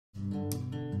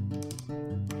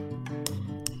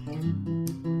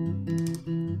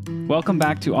Welcome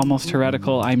back to Almost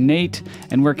Heretical. I'm Nate,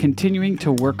 and we're continuing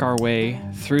to work our way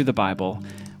through the Bible.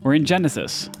 We're in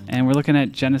Genesis, and we're looking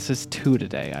at Genesis 2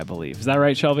 today, I believe. Is that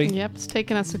right, Shelby? Yep, it's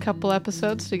taken us a couple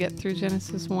episodes to get through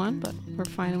Genesis 1, but we're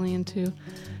finally into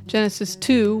Genesis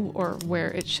 2, or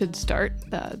where it should start,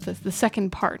 the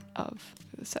second part of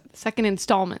the second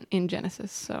installment in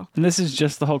Genesis. So, And this is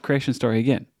just the whole creation story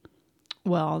again.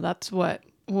 well, that's what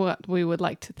we would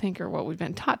like to think, or what we've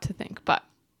been taught to think, but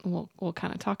we'll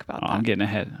kind of talk about that. I'm getting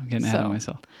ahead. Of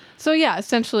myself. So yeah,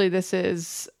 essentially this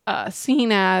is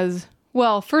seen as,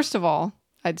 well, first of all,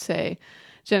 I'd say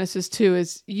Genesis 2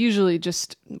 is usually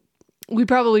just, we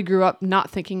probably grew up not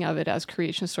thinking of it as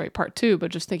creation story part 2,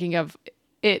 but just thinking of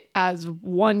it as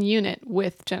one unit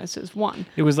with Genesis 1.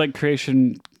 It was like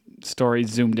creation story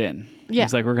zoomed in. Yeah.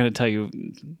 It's like we're going to tell you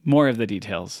more of the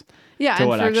details. Yeah, to and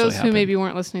what for actually those happened. who maybe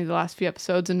weren't listening to the last few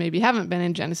episodes and maybe haven't been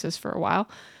in Genesis for a while,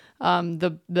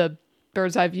 the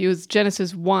bird's eye view is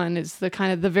Genesis 1 is the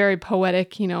kind of the very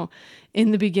poetic,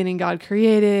 in the beginning God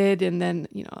created, and then,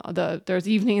 there's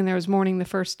evening and there was morning the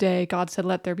first day. God said,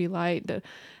 let there be light.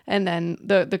 And then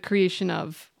the creation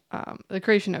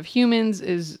of humans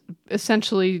is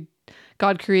essentially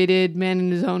God created man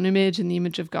in his own image. In the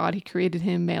image of God, he created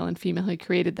him, male and female, he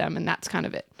created them. And that's kind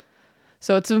of it.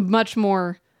 So it's a much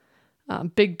more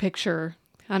big picture,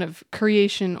 kind of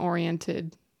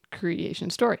creation-oriented creation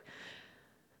story.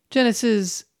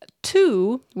 Genesis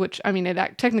 2, which,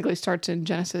 it technically starts in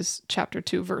Genesis chapter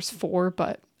 2, verse 4,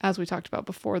 but as we talked about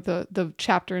before, the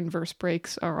chapter and verse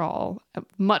breaks are all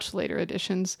much later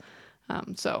additions.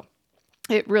 So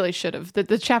it really should have,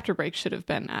 the chapter break should have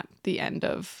been at the end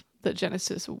of the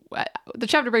Genesis. The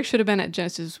chapter break should have been at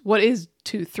Genesis, what is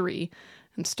 2:3,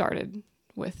 and started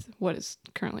with what is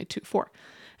currently 2:4.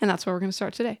 And that's where we're going to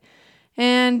start today.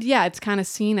 And yeah, it's kind of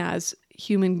seen as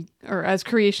as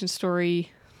creation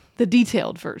story, the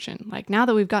detailed version. Like, now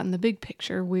that we've gotten the big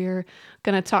picture, we're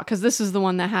going to talk, because this is the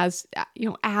one that has,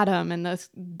 Adam and the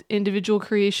individual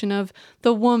creation of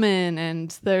the woman,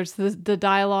 and there's the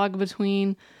dialogue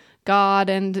between God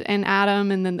and Adam,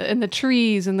 and then the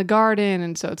trees and the garden,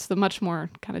 and so it's the much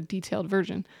more kind of detailed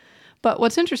version. But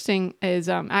what's interesting is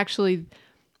actually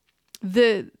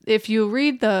if you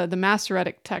read the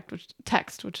Masoretic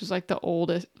text, which is like the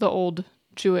old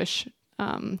Jewish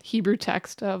Hebrew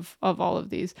text of all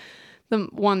of these, the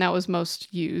one that was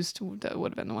most used, that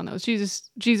would have been the one that was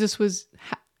Jesus was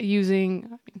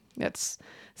using. That's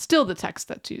still the text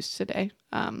that's used today.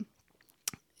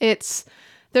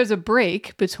 There's a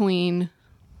break between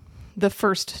the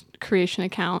first creation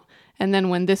account and then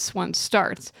when this one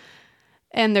starts,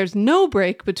 and there's no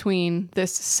break between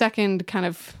this second kind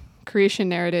of creation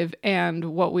narrative and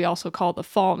what we also call the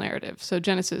fall narrative. So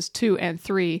Genesis 2 and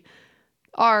 3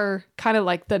 are kind of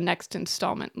like the next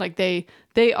installment. Like they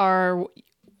are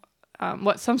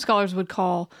what some scholars would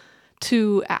call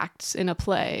 2 acts in a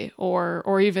play,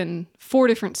 or even 4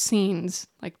 different scenes,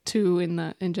 like 2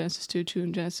 in Genesis 2, 2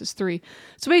 in Genesis 3.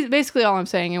 So basically all I'm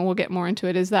saying, and we'll get more into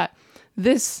it, is that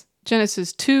this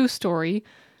Genesis 2 story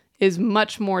is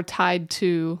much more tied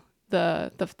to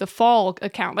the fall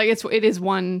account. Like it is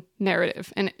one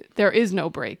narrative, and there is no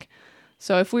break.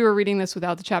 So if we were reading this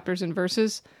without the chapters and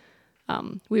verses,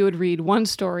 we would read one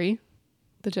story,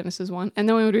 the Genesis 1, and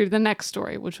then we would read the next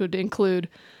story, which would include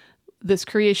this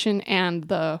creation and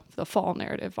the fall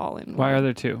narrative all in. Why are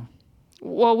there 2?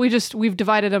 Well, we've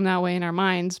divided them that way in our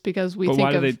minds because we think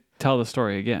why do they tell the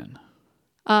story again?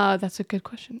 That's a good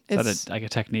question. Is that like a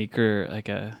technique, or like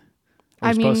a...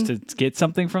 Are we supposed to get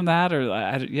something from that? Or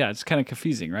it's kind of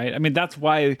confusing, right? That's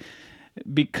why,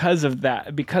 because of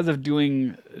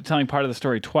telling part of the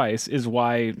story twice is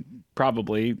why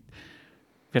probably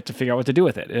we have to figure out what to do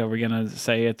with it. Are we going to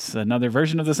say it's another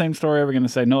version of the same story? Are we going to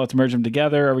say, no, let's merge them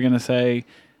together? Are we going to say,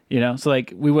 so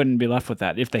like we wouldn't be left with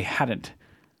that if they hadn't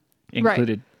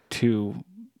included 2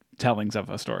 tellings of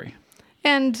a story.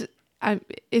 And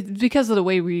because of the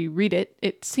way we read it,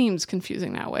 it seems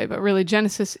confusing that way. But really,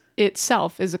 Genesis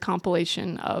itself is a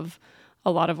compilation of a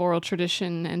lot of oral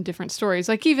tradition and different stories.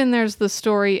 Like even there's the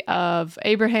story of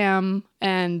Abraham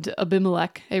and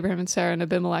Abimelech, Abraham and Sarah and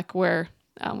Abimelech, where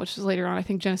which is later on, I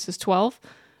think Genesis 12.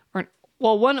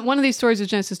 One of these stories is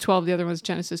Genesis 12. The other one is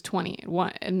Genesis 20.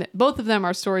 And both of them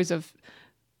are stories of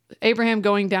Abraham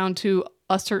going down to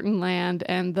a certain land,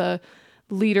 and the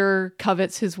leader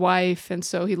covets his wife, and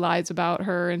so he lies about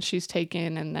her, and she's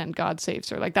taken, and then God saves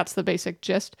her. Like, that's the basic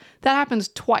gist. That happens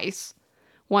twice,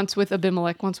 once with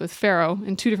Abimelech, once with Pharaoh,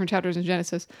 in 2 different chapters in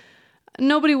Genesis.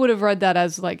 Nobody would have read that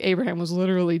as like Abraham was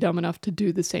literally dumb enough to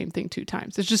do the same thing 2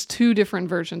 times. It's just 2 different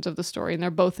versions of the story, and they're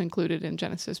both included in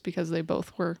Genesis because they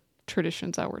both were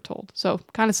traditions that we're told. So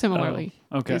kind of similarly,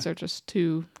 okay. These are just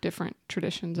two different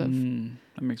traditions of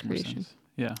that makes more creation. sense.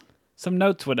 Yeah. Some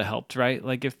notes would have helped, right?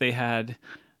 Like if they had,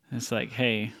 it's like,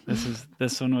 hey,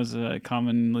 this one was a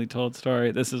commonly told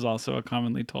story. This is also a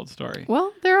commonly told story.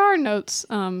 Well, there are notes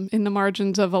in the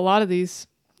margins of a lot of these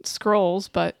scrolls,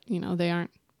 but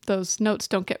those notes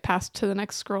don't get passed to the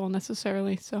next scroll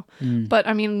necessarily. So, but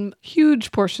I mean,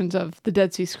 huge portions of the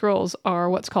Dead Sea Scrolls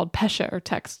are what's called pesha, or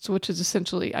texts, which is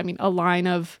essentially, a line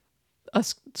of a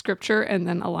scripture and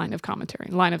then a line of commentary,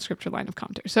 line of scripture, line of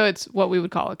commentary. So it's what we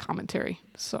would call a commentary,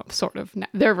 so sort of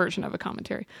their version of a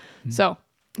commentary. So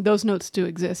those notes do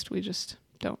exist. We just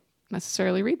don't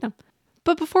necessarily read them.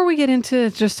 But before we get into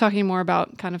just talking more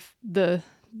about kind of the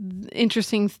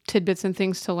interesting tidbits and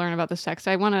things to learn about this text,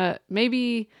 I want to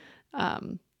maybe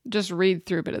just read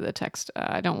through a bit of the text.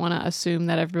 I don't want to assume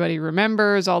that everybody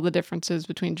remembers all the differences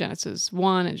between Genesis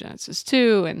 1 and Genesis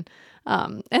 2. And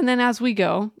then as we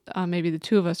go, maybe the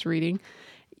two of us reading,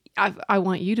 I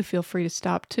want you to feel free to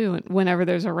stop too. And whenever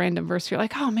there's a random verse, you're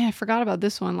like, oh man, I forgot about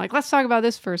this one. Like, let's talk about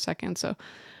this for a second. So,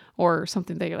 or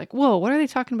something that you're like, whoa, what are they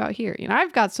talking about here?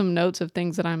 I've got some notes of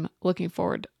things that I'm looking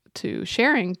forward to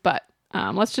sharing, but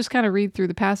let's just kind of read through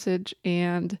the passage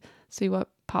and see what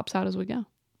pops out as we go.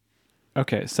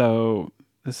 Okay, so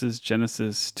this is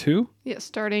Genesis 2? Yeah,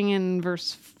 starting in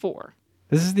verse 4.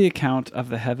 This is the account of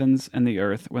the heavens and the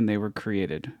earth when they were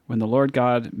created, when the Lord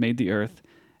God made the earth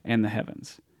and the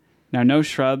heavens. Now no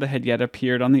shrub had yet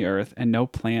appeared on the earth, and no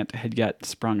plant had yet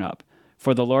sprung up,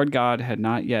 for the Lord God had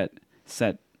not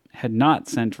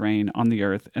sent rain on the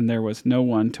earth, and there was no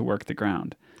one to work the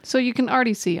ground. So you can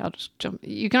already see,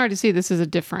 you can already see this is a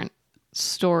different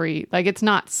story. Like, it's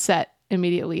not set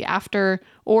immediately after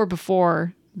or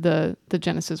before the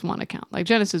Genesis 1 account. Like,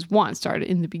 Genesis 1 started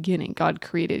in the beginning. God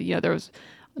created, there was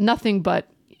nothing but,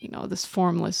 this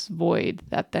formless void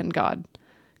that then God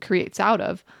creates out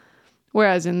of.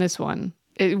 Whereas in this one,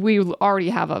 we already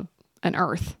have an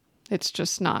earth. It's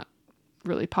just not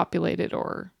really populated,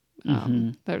 or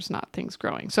there's not things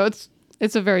growing. So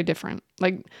it's a very different,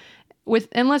 like,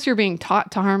 unless you're being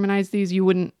taught to harmonize these, you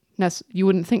wouldn't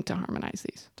think to harmonize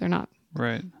these. They're not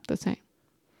right the same.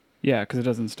 Yeah, because it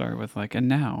doesn't start with like, and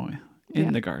now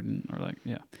in the garden, or like,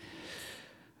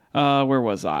 where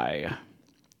was I?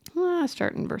 I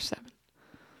start in verse 7.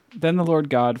 Then the Lord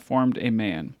God formed a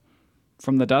man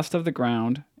from the dust of the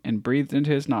ground and breathed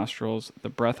into his nostrils the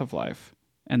breath of life,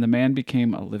 and the man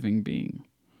became a living being.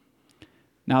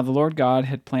 Now the Lord God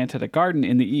had planted a garden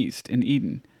in the east, in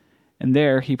Eden, and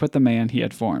there he put the man he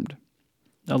had formed.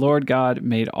 The Lord God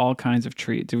made all kinds of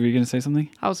trees. Were you going to say something?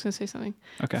 I was going to say something.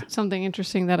 Okay. Something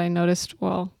interesting that I noticed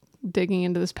while digging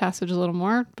into this passage a little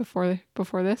more before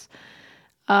this,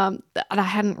 that I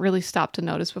hadn't really stopped to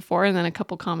notice before, and then a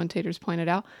couple commentators pointed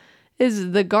out,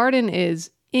 is the garden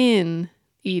is in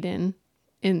Eden,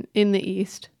 in the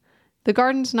east. The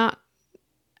garden's not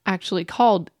actually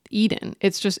called Eden.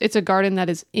 It's a garden that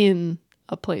is in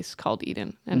a place called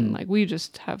Eden, and like we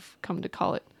just have come to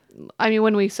call it. I mean,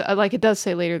 when we like, it does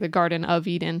say later the Garden of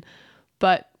Eden,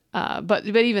 but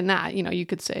even that, you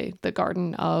could say the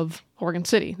Garden of Oregon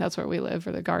City. That's where we live,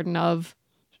 or the Garden of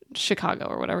Chicago,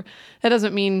 or whatever. That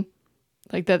doesn't mean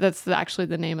like that. That's actually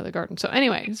the name of the garden. So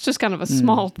anyway, it's just kind of a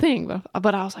small thing.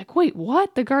 But I was like, wait,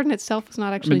 what? The garden itself is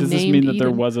not actually named Eden. Does this mean that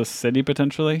there was a city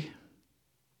potentially?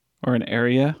 Or an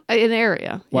area? An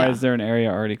area. Why is there an area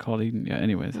already called Eden? Yeah,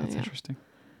 anyways, that's interesting.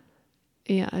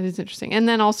 Yeah, it is interesting. And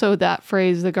then also that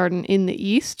phrase, the garden in the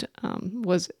east,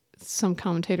 was, some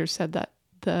commentators said that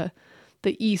the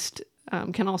east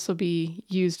can also be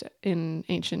used in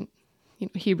ancient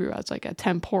Hebrew as like a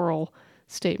temporal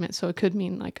statement. So it could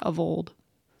mean like of old.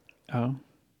 Oh,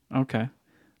 okay.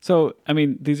 So, I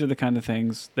mean, these are the kind of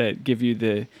things that give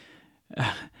you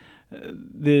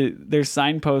there's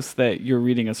signposts that you're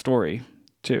reading a story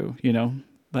too,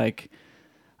 like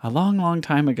a long, long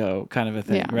time ago kind of a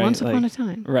thing, right? Once upon a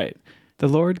time. Right. The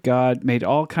Lord God made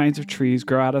all kinds of trees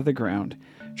grow out of the ground,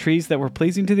 trees that were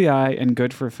pleasing to the eye and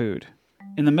good for food.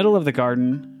 In the middle of the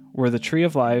garden were the tree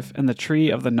of life and the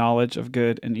tree of the knowledge of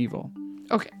good and evil.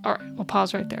 Okay, all right. We'll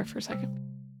pause right there for a second.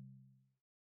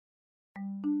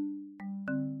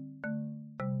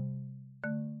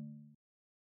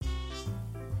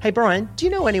 Hey Brian, do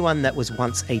you know anyone that was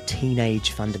once a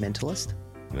teenage fundamentalist?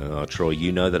 Troy,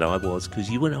 you know that I was, because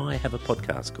you and I have a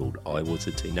podcast called I Was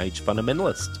a Teenage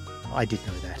Fundamentalist. I did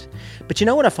know that. But you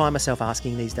know what I find myself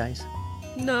asking these days?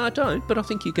 No, I don't, but I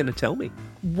think you're going to tell me.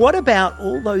 What about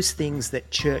all those things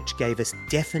that church gave us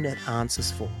definite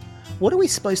answers for? What are we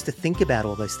supposed to think about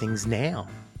all those things now?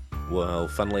 Well,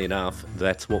 funnily enough,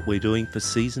 that's what we're doing for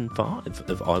season 5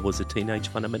 of I Was a Teenage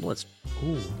Fundamentalist.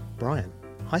 Ooh, Brian,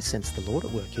 I sense the Lord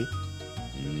at work here.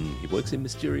 He works in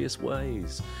mysterious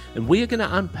ways. And we are going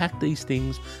to unpack these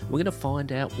things. We're going to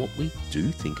find out what we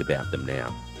do think about them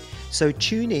now. So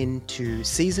tune in to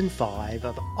Season 5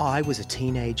 of I Was a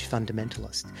Teenage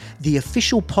Fundamentalist, the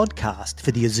official podcast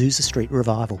for the Azusa Street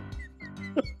Revival.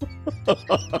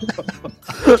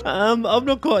 I'm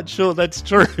not quite sure that's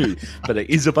true, but it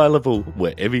is available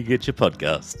wherever you get your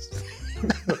podcasts.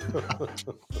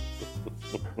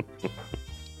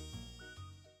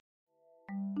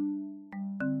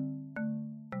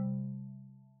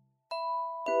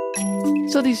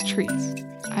 So these trees,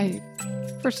 I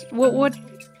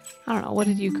don't know, what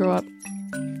did you grow up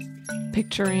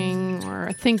picturing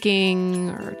or thinking,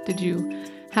 or did you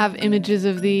have images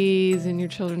of these in your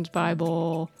children's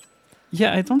Bible?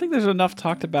 Yeah, I don't think there's enough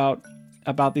talked about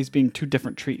these being two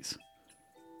different trees.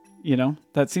 You know,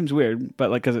 that seems weird, but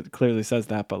like, because it clearly says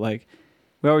that, but like,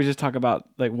 we always just talk about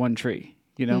like one tree.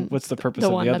 You know, what's the purpose of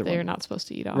the other one? The one that they're not supposed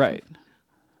to eat off. Right.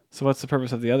 So what's the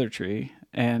purpose of the other tree?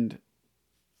 And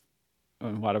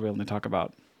why do we only talk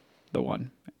about the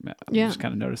one? I'm just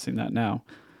kind of noticing that now.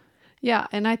 Yeah,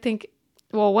 and I think,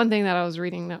 well, one thing that I was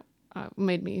reading that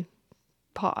made me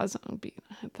pause,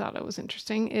 I thought it was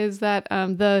interesting, is that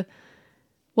the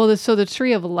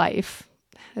tree of life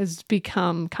has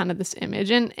become kind of this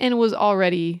image, and was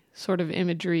already sort of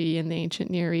imagery in the ancient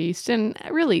Near East, and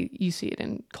really you see it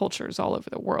in cultures all over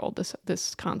the world,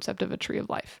 this concept of a tree of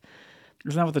life.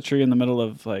 Isn't that what the tree in the middle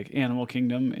of like Animal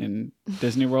Kingdom in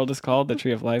Disney World is called? The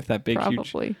tree of life, that big,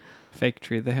 Probably. Huge fake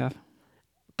tree they have.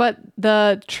 But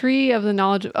the tree of the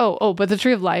knowledge of, but the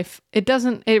tree of life, it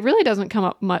really doesn't come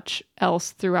up much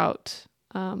else throughout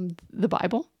the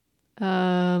Bible.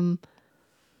 In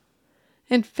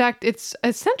fact, it's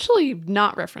essentially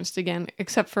not referenced again,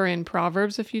 except for in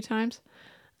Proverbs a few times.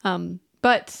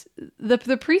 But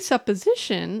the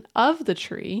presupposition of the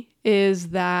tree is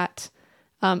that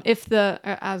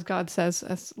as God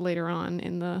says later on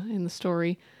in the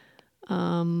story,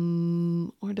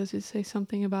 or does it say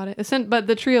something about it? But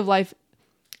the tree of life,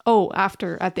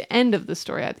 at the end of the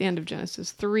story, at the end of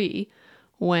Genesis 3,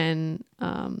 when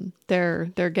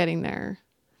they're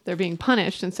being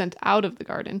punished and sent out of the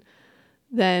garden,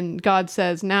 then God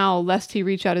says, now lest he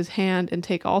reach out his hand and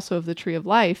take also of the tree of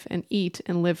life and eat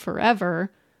and live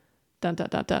forever. Dun, dun,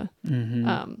 dun, dun.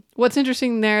 Mm-hmm. What's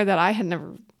interesting there that I had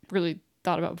never really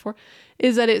thought about before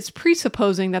is that it's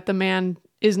presupposing that the man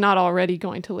is not already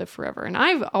going to live forever. And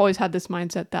I've always had this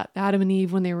mindset that Adam and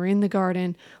Eve, when they were in the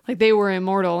garden, like they were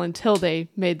immortal until they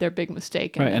made their big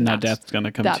mistake. And now death's going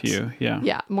to come to you. Yeah.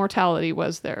 Yeah. Mortality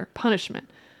was their punishment,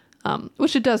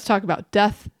 which it does talk about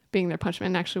death being their punishment.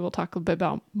 And actually we'll talk a bit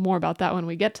more about that when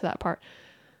we get to that part.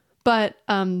 But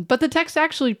the text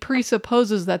actually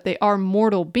presupposes that they are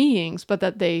mortal beings, but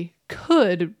that they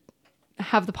could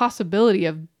have the possibility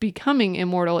of becoming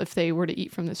immortal if they were to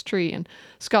eat from this tree. And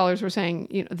scholars were saying,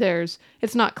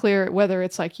 it's not clear whether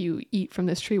it's like you eat from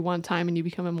this tree one time and you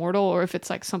become immortal, or if it's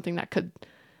like something that could,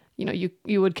 you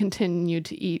would continue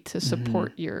to eat to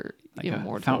support your like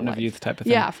immortal a fountain life. Of youth type of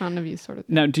thing. Yeah, fountain of youth sort of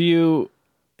thing. Now,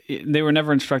 they were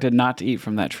never instructed not to eat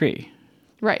from that tree.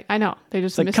 Right, I know. They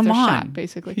just missed their shot,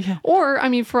 basically. Yeah. Or,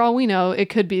 for all we know, it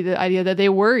could be the idea that they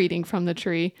were eating from the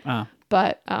tree.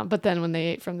 But then when they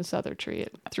ate from this other tree,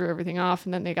 it threw everything off,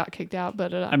 and then they got kicked out.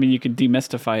 But you could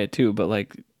demystify it too. But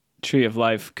like, tree of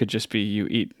life could just be you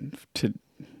eat to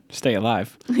stay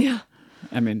alive. Yeah.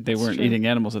 They weren't eating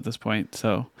animals at this point,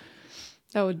 so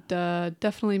that would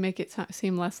definitely make it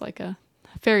seem less like a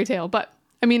fairy tale. But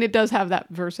it does have that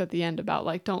verse at the end about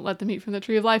like, don't let them eat from the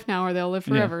tree of life now, or they'll live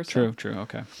forever. Yeah, true.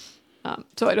 Okay.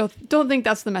 So I don't think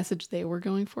that's the message they were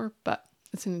going for, but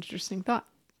it's an interesting thought.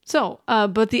 So,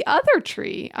 but the other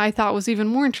tree I thought was even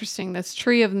more interesting. This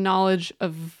tree of knowledge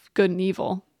of good and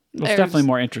evil. Well, it's definitely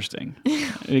more interesting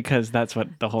because that's what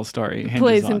the whole story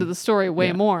plays on. Into the story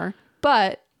way more.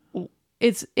 But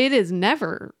it is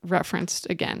never referenced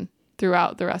again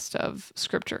throughout the rest of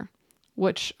Scripture,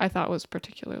 which I thought was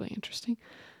particularly interesting.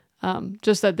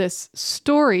 Just that this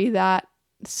story that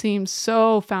seems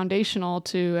so foundational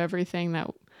to everything that,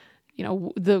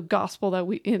 the gospel that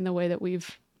in the way that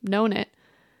we've known it,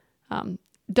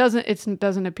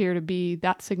 doesn't appear to be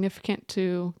that significant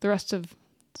to the rest of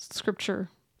Scripture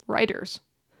writers.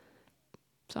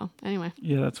 So anyway.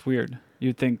 Yeah, that's weird.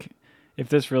 You'd think if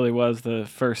this really was the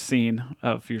first scene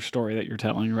of your story that you're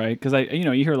telling, right? Because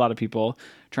you hear a lot of people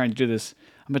trying to do this.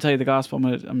 I'm gonna tell you the gospel.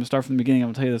 I'm gonna start from the beginning. I'm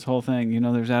gonna tell you this whole thing.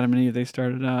 There's Adam and Eve. They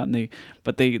started out, and they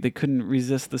couldn't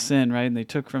resist the sin, right? And they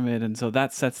took from it, and so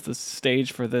that sets the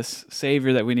stage for this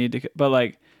Savior that we need to. But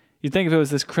like, You'd think if it was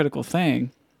this critical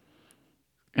thing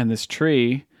and this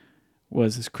tree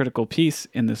was this critical piece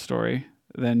in this story,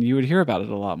 then you would hear about it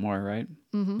a lot more, right?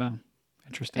 Mm-hmm. Well,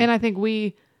 interesting. And I think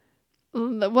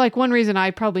one reason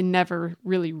I probably never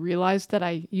really realized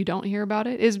that you don't hear about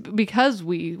it is because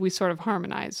we sort of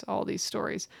harmonize all these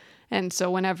stories. And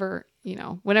so whenever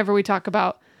we talk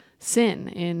about sin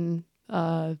in,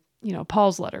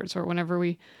 Paul's letters, or whenever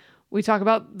we talk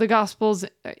about the Gospels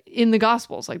in the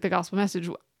Gospels, like the gospel message,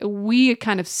 we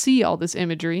kind of see all this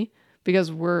imagery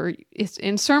because it's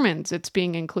in sermons, it's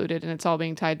being included and it's all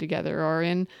being tied together, or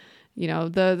in,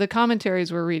 the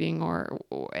commentaries we're reading,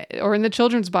 or in the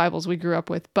children's Bibles we grew up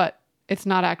with, but it's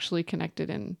not actually connected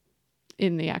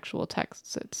in the actual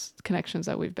texts. It's connections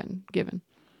that we've been given.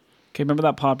 Okay, remember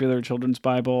that popular children's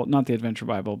Bible? Not the Adventure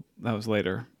Bible, that was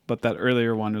later, but that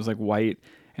earlier one was like white,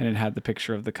 and it had the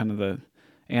picture of the kind of the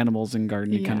animals and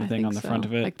gardening kind of thing on the front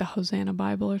of it. Like the Hosanna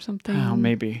Bible or something. Oh,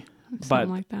 maybe. Something but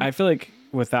like that. I feel like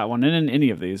with that one, and in any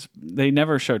of these, they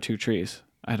never show two trees,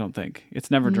 I don't think. It's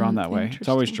never drawn that way. It's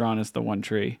always drawn as the one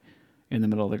tree in the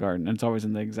middle of the garden, and it's always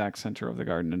in the exact center of the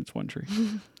garden, and it's one tree.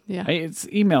 Yeah. Hey, it's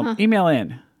email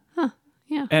in.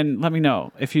 Yeah. And let me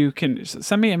know if you can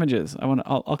send me images.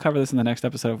 I'll cover this in the next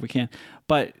episode if we can.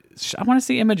 But I want to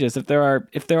see images if there are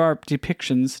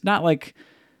depictions, not like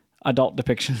adult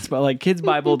depictions, but like kids'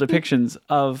 Bible depictions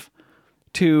of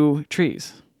two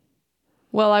trees.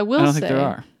 Well, I don't think there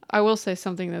are. I will say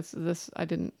something that's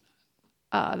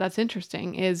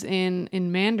interesting is in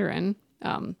Mandarin.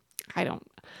 I'm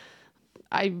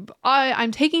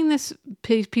taking this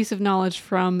piece of knowledge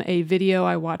from a video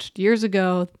I watched years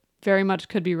ago. Very much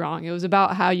could be wrong. It was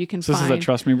about how you can So find... this is a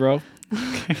trust me, bro?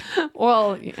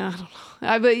 Well, I don't know.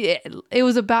 But it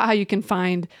was about how you can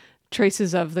find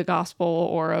traces of the gospel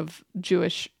or of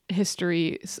Jewish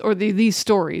history or these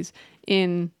stories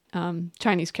in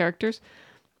Chinese characters.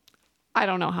 I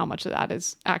don't know how much of that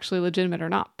is actually legitimate or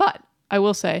not, but I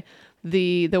will say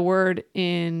the word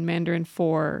in Mandarin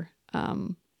for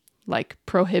like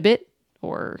prohibit,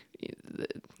 or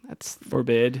that's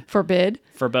forbid,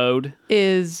 forbode,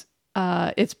 is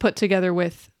it's put together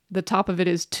with the top of it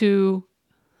is two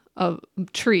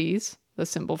trees, the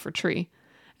symbol for tree,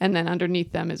 and then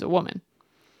underneath them is a woman,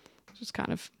 which is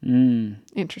kind of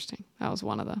interesting. That was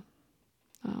one of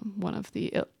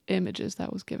the images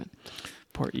that was given.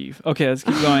 Poor Eve. Okay, let's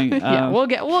keep going. Yeah, we'll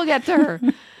get to her.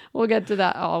 We'll get to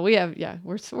that. Oh,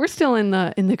 we're still in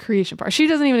the creation part. She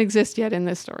doesn't even exist yet in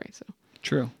this story. So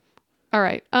true. All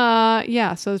right.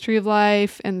 So the tree of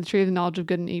life and the tree of the knowledge of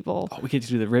good and evil. Oh, we get to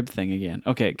do the rib thing again.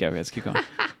 Okay, go, let's keep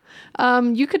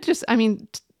going. You could just,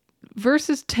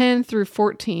 verses 10 through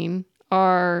 14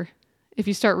 are, if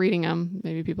you start reading them,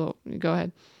 maybe people go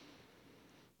ahead.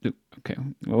 Okay.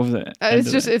 What was it?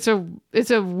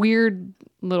 It's a weird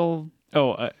little.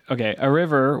 Oh, okay. A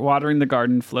river watering the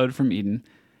garden flowed from Eden,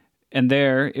 and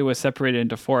there it was separated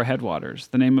into 4 headwaters.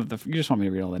 The name of you just want me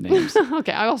to read all the names.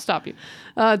 Okay, I will stop you.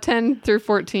 10 through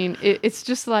 14. It's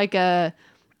just like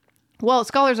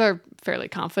scholars are fairly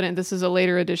confident this is a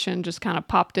later edition, just kind of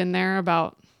popped in there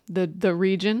about the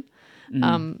region.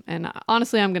 And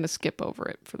honestly, I'm going to skip over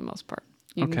it for the most part.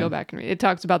 You can go back and read. It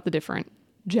talks about the different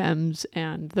gems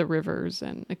and the rivers,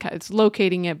 and it's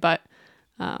locating it, but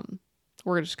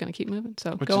we're just going to keep moving.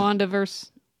 So on to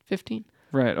verse 15.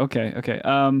 Right. Okay.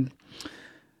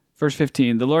 Verse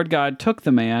 15, the Lord God took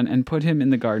the man and put him in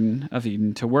the Garden of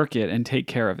Eden to work it and take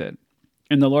care of it.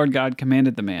 And the Lord God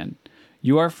commanded the man,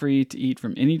 you are free to eat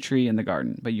from any tree in the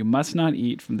garden, but you must not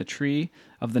eat from the tree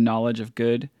of the knowledge of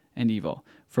good and evil.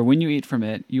 For when you eat from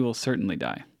it, you will certainly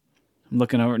die. I'm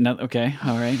looking over. Okay.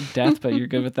 All right. Death, but you're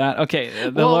good with that. Okay.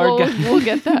 We'll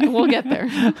get that. We'll get there.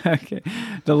 Okay.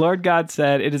 The Lord God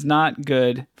said, it is not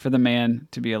good for the man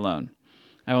to be alone.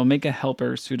 I will make a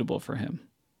helper suitable for him.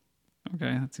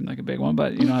 Okay. That seemed like a big one,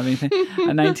 but you don't have anything.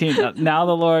 19. Now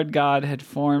the Lord God had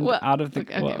formed out of the...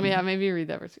 Okay. Yeah, maybe you read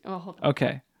that verse. Oh, hold on.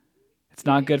 Okay. It's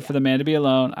not good for the man to be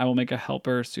alone. I will make a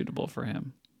helper suitable for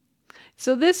him.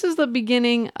 So this is the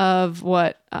beginning of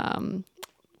what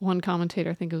one commentator,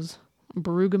 I think it was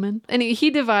Brueggemann, and he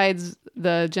divides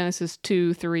the Genesis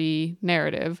 2-3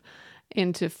 narrative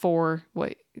into 4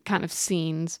 kind of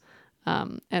scenes.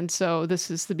 And so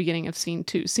this is the beginning of scene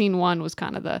 2. Scene 1 was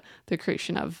kind of the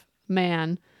creation of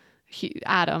man,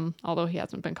 Adam, although he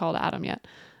hasn't been called Adam yet.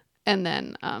 And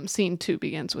then scene 2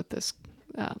 begins with this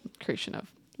creation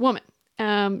of woman.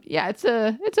 It's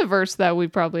a verse that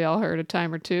we've probably all heard a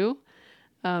time or two.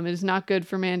 It is not good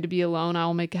for man to be alone. I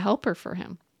will make a helper for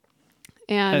him.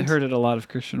 And I heard at a lot of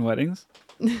Christian weddings.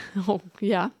 Oh,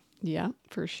 yeah,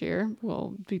 for sure.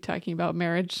 We'll be talking about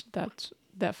marriage. That's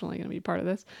definitely going to be part of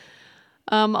this.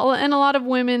 And a lot of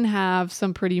women have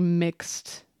some pretty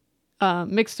mixed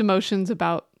emotions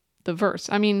about the verse.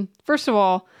 I mean, first of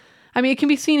all, it can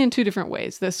be seen in two different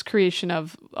ways, this creation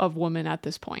of woman at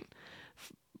this point.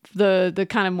 The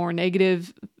kind of more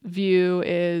negative view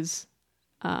is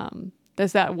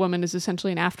that woman is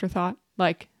essentially an afterthought.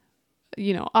 Like,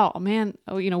 oh man,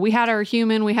 we had our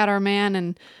human, we had our man,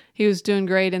 and he was doing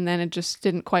great, and then it just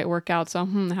didn't quite work out. So,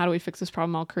 how do we fix this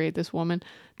problem? I'll create this woman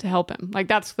to help him. Like,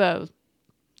 that's the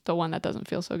one that doesn't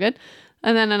feel so good.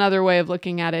 And then another way of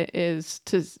looking at it is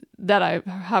that I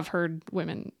have heard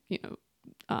women,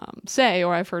 say,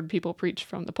 or I've heard people preach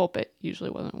from the pulpit, usually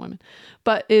wasn't women,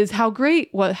 but is how great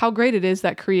it is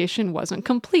that creation wasn't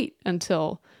complete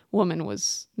until woman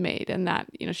was made, and that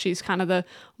she's kind of the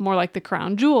more like the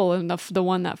crown jewel and the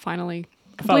one that finally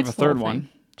completes I thought of a third one.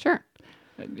 Sure.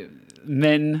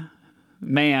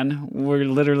 Man, we're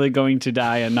literally going to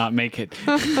die and not make it.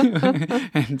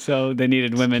 And so they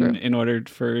needed women in order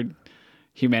for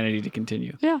humanity to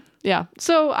continue. Yeah.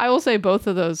 So I will say both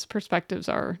of those perspectives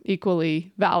are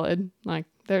equally valid. Like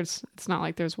it's not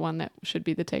like there's one that should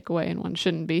be the takeaway and one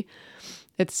shouldn't be.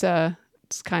 It's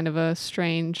kind of a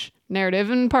strange narrative,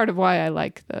 and part of why I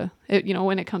like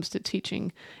when it comes to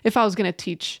teaching, if I was going to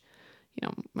teach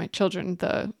my children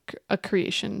a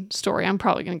creation story, I'm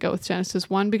probably going to go with Genesis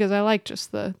 1 because I like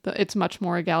just the it's much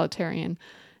more egalitarian.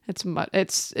 It's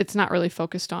not really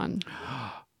focused on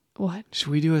what. Should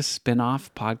we do a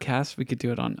spin-off podcast? We could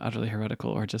do it on Utterly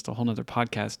Heretical, or just a whole nother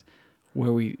podcast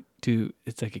where we do,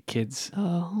 it's like a kids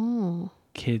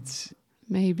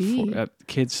maybe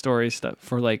kids story stuff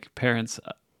for like parents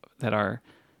that are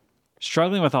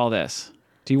struggling with all this.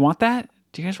 Do you want that?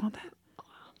 Do you guys want that?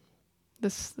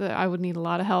 I would need a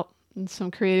lot of help and some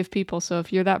creative people. So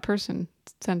if you're that person,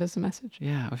 send us a message.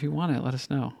 Yeah, if you want it, let us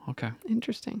know. Okay.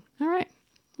 Interesting. All right.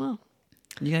 Well,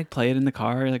 you like play it in the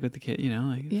car, like with the kid,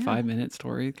 5-minute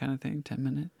story kind of thing,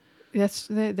 10-minute. Yes,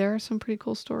 there are some pretty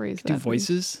cool stories. Do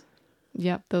voices?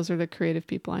 Yep, those are the creative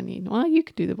people I need. Well, you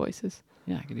could do the voices.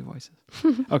 Yeah, I could do voices.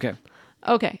 Okay.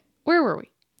 Okay. Where were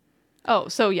we? Oh,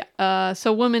 so yeah.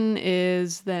 So woman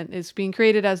is being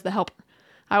created as the helper.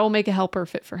 I will make a helper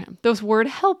fit for him. This word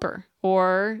helper,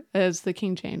 or as the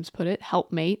King James put it,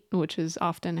 helpmate, which is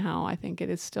often how I think it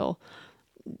is still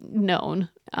known,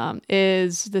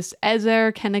 is this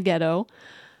ezer kenegdo.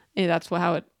 That's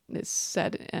how it is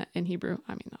said in Hebrew.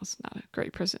 I mean, that was not a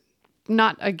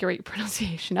great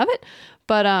pronunciation of it,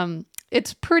 but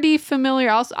it's pretty familiar.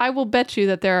 I will bet you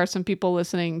that there are some people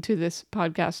listening to this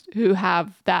podcast who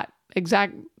have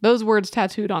those words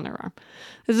tattooed on their arm.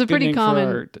 This is a pretty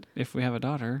common. If we have a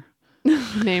daughter,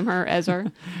 name her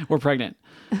Ezer. We're pregnant.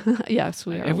 Yes,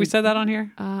 we are. Have we said that on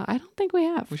here? I don't think we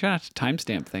have. We should have to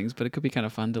timestamp things, but it could be kind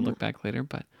of fun to look back later.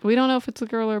 But we don't know if it's a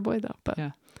girl or a boy, though. But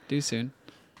yeah, do soon.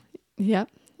 Yep.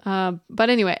 But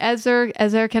anyway, Ezer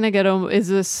kenegdo is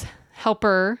this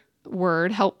helper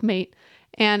word, helpmate,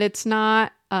 and it's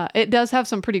not. It does have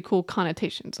some pretty cool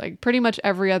connotations. Like pretty much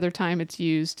every other time it's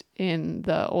used in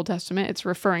the Old Testament, it's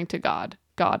referring to God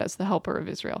as the helper of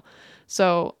Israel.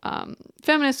 So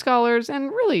feminist scholars,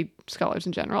 and really scholars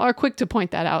in general, are quick to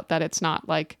point that out, that it's not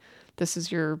like this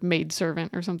is your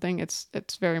maidservant or something. It's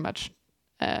very much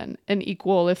an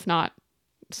equal, if not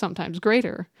sometimes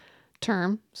greater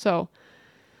term. So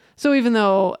even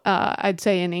though I'd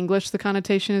say in English the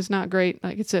connotation is not great,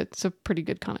 like it's a pretty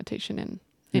good connotation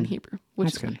in Hebrew,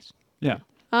 which is good. nice. Yeah.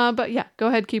 But yeah, go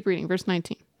ahead, keep reading. Verse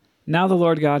 19. Now the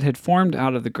Lord God had formed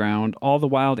out of the ground all the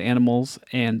wild animals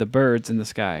and the birds in the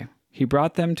sky. He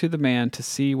brought them to the man to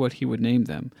see what he would name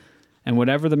them. And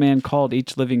whatever the man called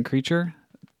each living creature,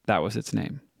 that was its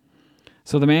name.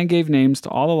 So the man gave names to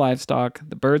all the livestock,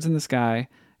 the birds in the sky,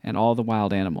 and all the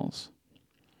wild animals.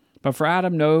 But for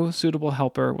Adam no suitable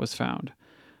helper was found.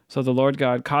 So the Lord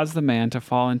God caused the man to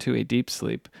fall into a deep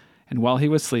sleep. And while he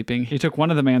was sleeping, he took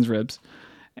one of the man's ribs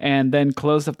and then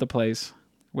closed up the place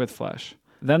with flesh.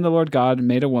 Then the Lord God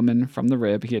made a woman from the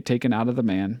rib he had taken out of the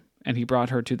man, and he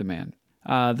brought her to the man.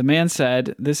 The man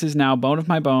said, "This is now bone of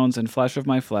my bones and flesh of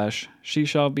my flesh. She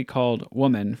shall be called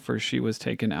woman, for she was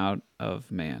taken out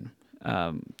of man."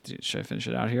 Should I finish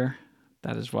it out here?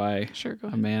 That is why sure, go a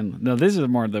ahead. man... No, this is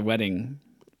more the wedding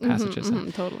passages.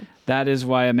 Totally. That is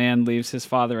why a man leaves his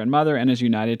father and mother and is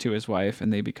united to his wife,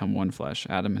 and they become one flesh.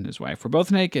 Adam and his wife were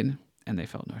both naked, and they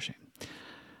felt no shame.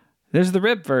 There's the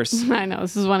rib verse. I know,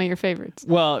 this is one of your favorites.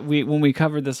 Well, when we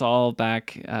covered this all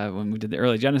back when we did the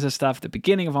early Genesis stuff, the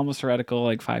beginning of Almost Heretical,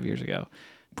 like 5 years ago,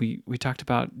 we talked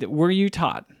about, were you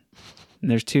taught, and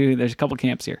there's a couple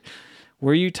camps here,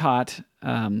 were you taught,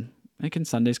 like in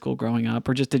Sunday school growing up,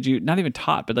 or just did you, not even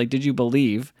taught, but like did you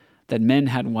believe that men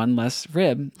had one less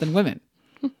rib than women?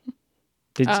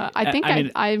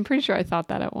 I'm pretty sure I thought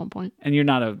that at one point. And you're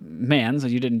not a man, so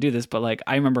you didn't do this, but like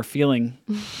I remember feeling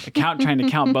trying to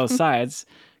count both sides.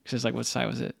 Because it's like, what side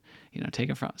was it,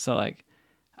 taken from? So like,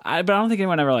 but I don't think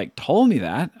anyone ever like told me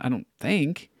that. I don't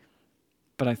think.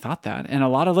 But I thought that. And a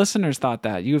lot of listeners thought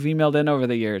that. You've emailed in over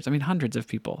the years. I mean, hundreds of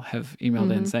people have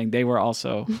emailed in saying they were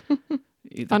also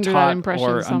either under taught that impression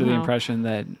or somehow. under the impression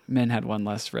that men had one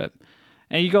less rib.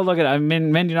 And you go look at it.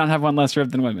 Men do not have one less rib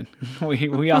than women.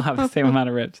 we all have the same amount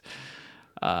of ribs.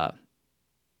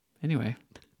 Anyway.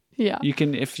 Yeah. You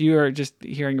can, if you are just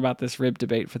hearing about this rib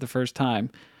debate for the first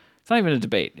time, it's not even a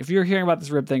debate. If you're hearing about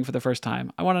this rib thing for the first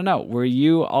time, I want to know, were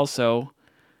you also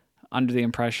under the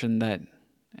impression that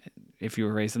if you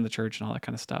were raised in the church and all that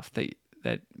kind of stuff,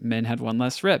 that men had one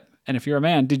less rib? And if you're a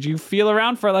man, did you feel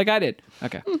around for it like I did?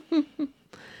 Okay.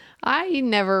 I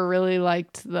never really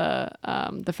liked the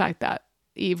fact that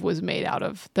Eve was made out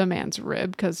of the man's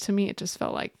rib, because to me it just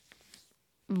felt like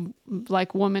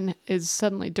woman is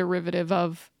suddenly derivative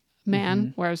of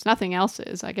man, whereas nothing else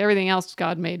is. Like everything else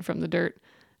God made from the dirt,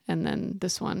 and then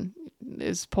this one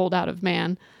is pulled out of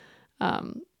man.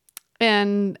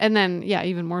 And then, yeah,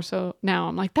 even more so now,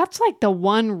 I'm like, that's like the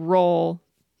one role,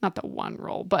 not the one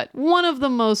role, but one of the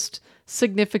most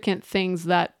significant things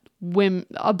that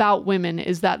about women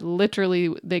is that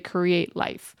literally they create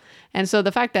life. And so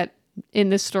the fact that in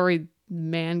this story,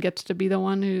 man gets to be the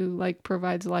one who like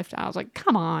provides life, I was like,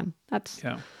 come on,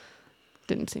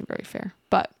 didn't seem very fair.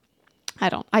 But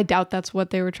I doubt that's what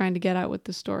they were trying to get at with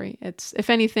the story. It's, if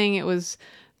anything, it was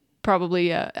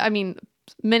probably,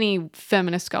 many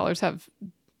feminist scholars have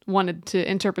wanted to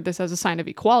interpret this as a sign of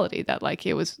equality, that like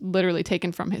it was literally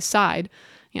taken from his side.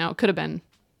 It could have been,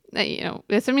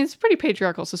 it's a pretty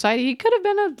patriarchal society. He could have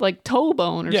been a like toe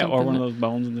bone or something. Or one of those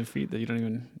bones in their feet that you don't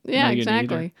even Yeah, know you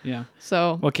exactly. need. Yeah.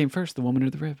 So What came first, the woman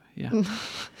or the rib? Yeah.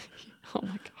 oh my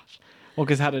gosh. Well,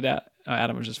 because how did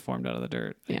Adam was just formed out of the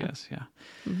dirt, I guess. Yeah.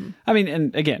 Mm-hmm. I mean,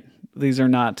 and again, this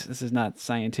is not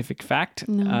scientific fact.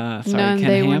 No, Sorry, no, Ken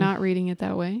they were Ham. not reading it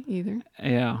that way either.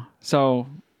 Yeah. So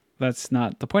that's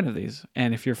not the point of these.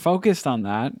 And if you're focused on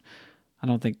that, I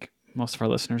don't think most of our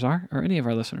listeners are, or any of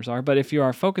our listeners are, but if you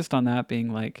are focused on that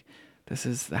being like, this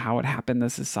is how it happened,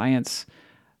 this is science,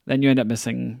 then you end up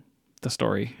missing the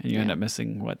story, and you end up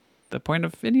missing what the point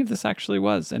of any of this actually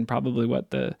was, and probably what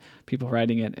the people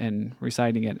writing it and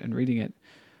reciting it and reading it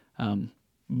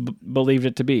believed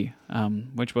it to be,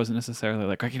 which wasn't necessarily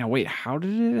like, wait, how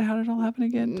did it all happen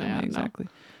again? Yeah, exactly.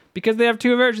 Because they have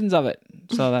two versions of it.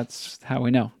 So that's how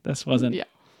we know. This wasn't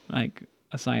like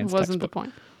a science Wasn't textbook. the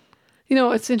point.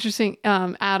 It's interesting.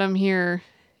 Adam here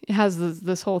has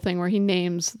this whole thing where he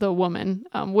names the woman,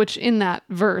 which in that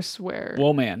verse where...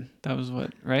 Whoa, man. That was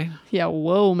what, right? Yeah,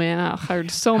 whoa, man. I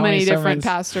heard so How many many different sermons?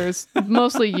 pastors,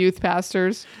 mostly youth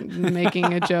pastors,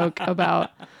 making a joke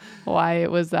about why it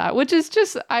was that, which is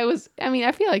just, I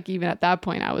feel like even at that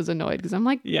point I was annoyed, because I'm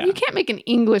like, you can't make an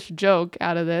English joke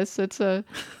out of this.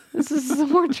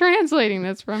 We're translating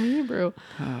this from Hebrew.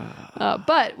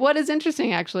 But what is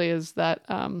interesting actually is that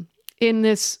in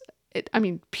this,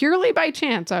 purely by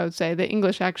chance, I would say the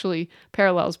English actually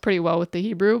parallels pretty well with the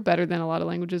Hebrew, better than a lot of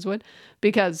languages would,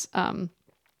 because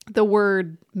the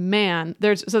word man,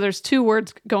 there's two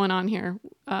words going on here.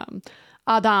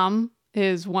 Adam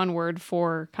is one word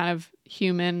for kind of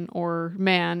human or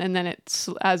man, and then it's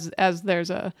as there's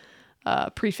a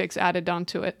prefix added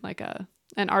onto it, like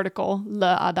an article,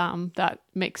 le Adam, that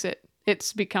makes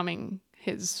it's becoming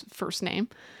his first name.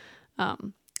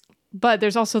 But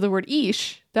there's also the word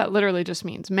ish that literally just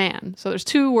means man. So there's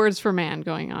two words for man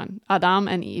going on, Adam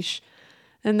and ish.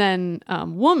 And then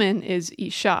woman is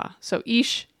isha. So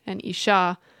ish and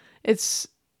isha, it's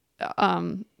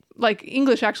like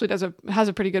English actually has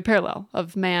a pretty good parallel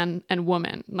of man and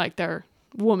woman. Like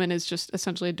woman is just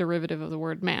essentially a derivative of the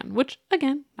word man, which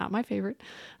again, not my favorite.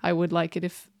 I would like it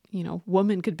if,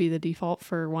 woman could be the default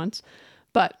for once.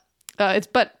 But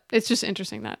it's just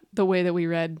interesting that the way that we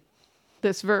read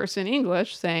this verse in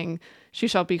English saying she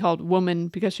shall be called woman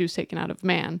because she was taken out of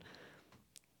man,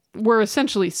 we're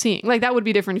essentially seeing, like, that would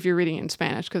be different if you're reading it in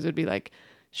Spanish, because it'd be like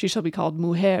she shall be called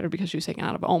mujer because she was taken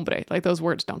out of hombre. Like, those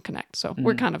words don't connect. So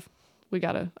we got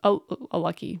a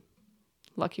lucky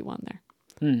one there.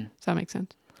 Does that make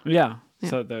sense? Yeah.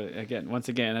 So once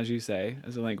again, as you say,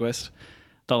 as a linguist,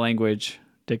 the language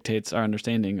dictates our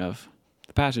understanding of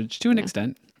the passage to an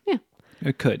extent. Yeah.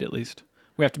 It could, at least.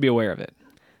 We have to be aware of it.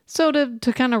 So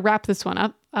to kind of wrap this one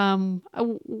up,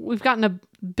 we've gotten a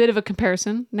bit of a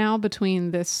comparison now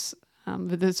between this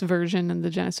version and the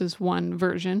Genesis 1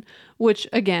 version, which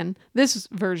again, this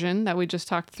version that we just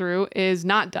talked through is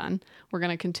not done. We're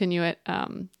going to continue it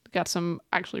got some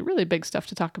actually really big stuff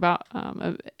to talk about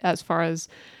as far as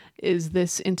is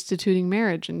this instituting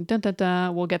marriage, and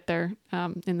we'll get there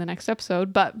in the next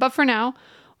episode. But for now,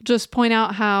 just point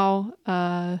out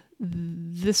how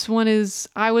this one is,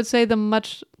 I would say, the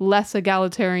much less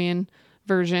egalitarian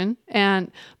version,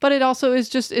 but it also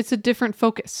is it's a different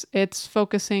focus. It's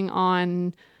focusing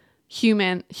on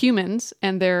humans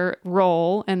and their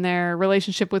role and their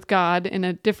relationship with God in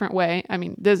a different way. I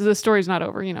mean, the story's not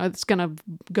over, it's going to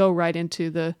go right into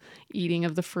the eating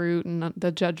of the fruit and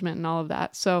the judgment and all of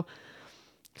that. So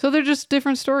they're just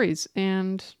different stories,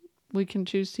 and we can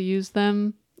choose to use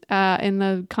them in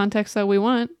the context that we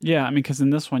want. Yeah, I mean, because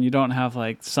in this one, you don't have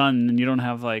like sun, and you don't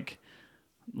have like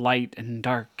light and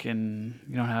dark, and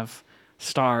you don't have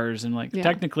stars, and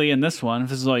technically in this one, if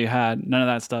this is all you had, none of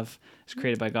that stuff is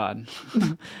created by God.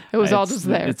 It was all just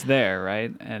there. It's there,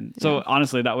 right? And so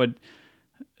honestly, that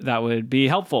would be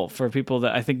helpful for people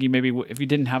that I think you maybe, if you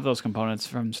didn't have those components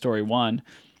from story 1,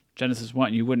 Genesis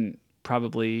 1, you wouldn't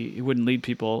lead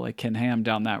people like Ken Ham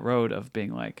down that road of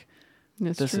being like,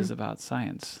 this is about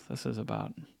science. This is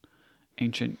about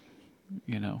ancient,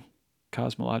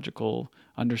 cosmological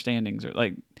understandings, or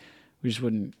like we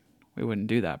wouldn't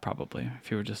do that probably if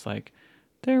you were just like,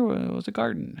 there was a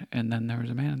garden, and then there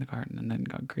was a man in the garden, and then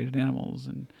God created animals,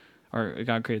 or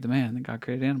God created the man, and then God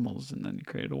created animals, and then he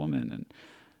created a woman, and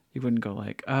you wouldn't go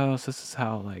like, oh, so this is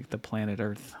how like the planet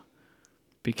Earth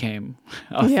became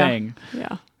a thing.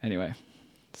 Yeah. Anyway.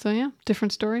 So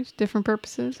different stories, different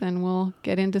purposes, and we'll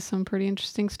get into some pretty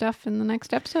interesting stuff in the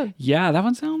next episode. Yeah, that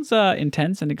one sounds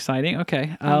intense and exciting.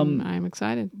 Okay. I'm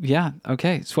excited. Yeah.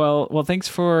 Okay. So, well, thanks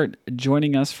for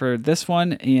joining us for this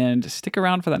one, and stick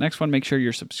around for that next one. Make sure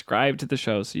you're subscribed to the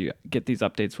show so you get these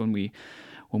updates when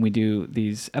we do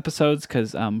these episodes,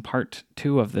 because part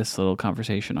 2 of this little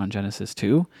conversation on Genesis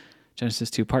 2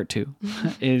 part 2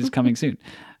 is coming soon.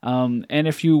 And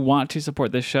if you want to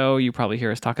support this show, you probably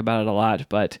hear us talk about it a lot,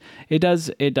 but it does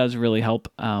really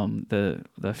help the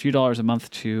few dollars a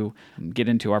month to get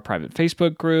into our private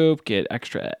Facebook group, get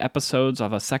extra episodes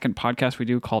of a second podcast we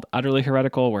do called Utterly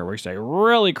Heretical, where we say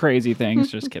really crazy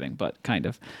things. Just kidding, but kind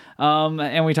of.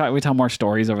 And we tell more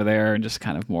stories over there, and just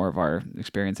kind of more of our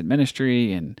experience in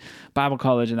ministry and Bible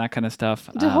college and that kind of stuff.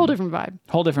 It's a whole different vibe.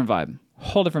 Whole different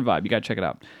vibe. You got to check it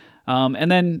out.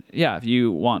 And then, if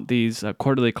you want these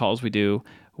quarterly calls we do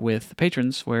with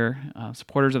patrons, where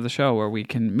supporters of the show, where we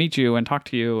can meet you and talk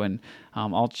to you, and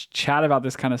all chat about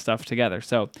this kind of stuff together.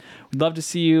 So we'd love to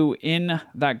see you in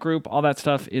that group. All that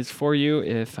stuff is for you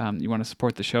if you want to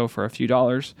support the show for a few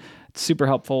dollars. It's super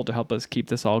helpful to help us keep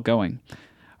this all going.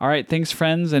 All right, thanks,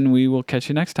 friends, and we will catch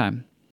you next time.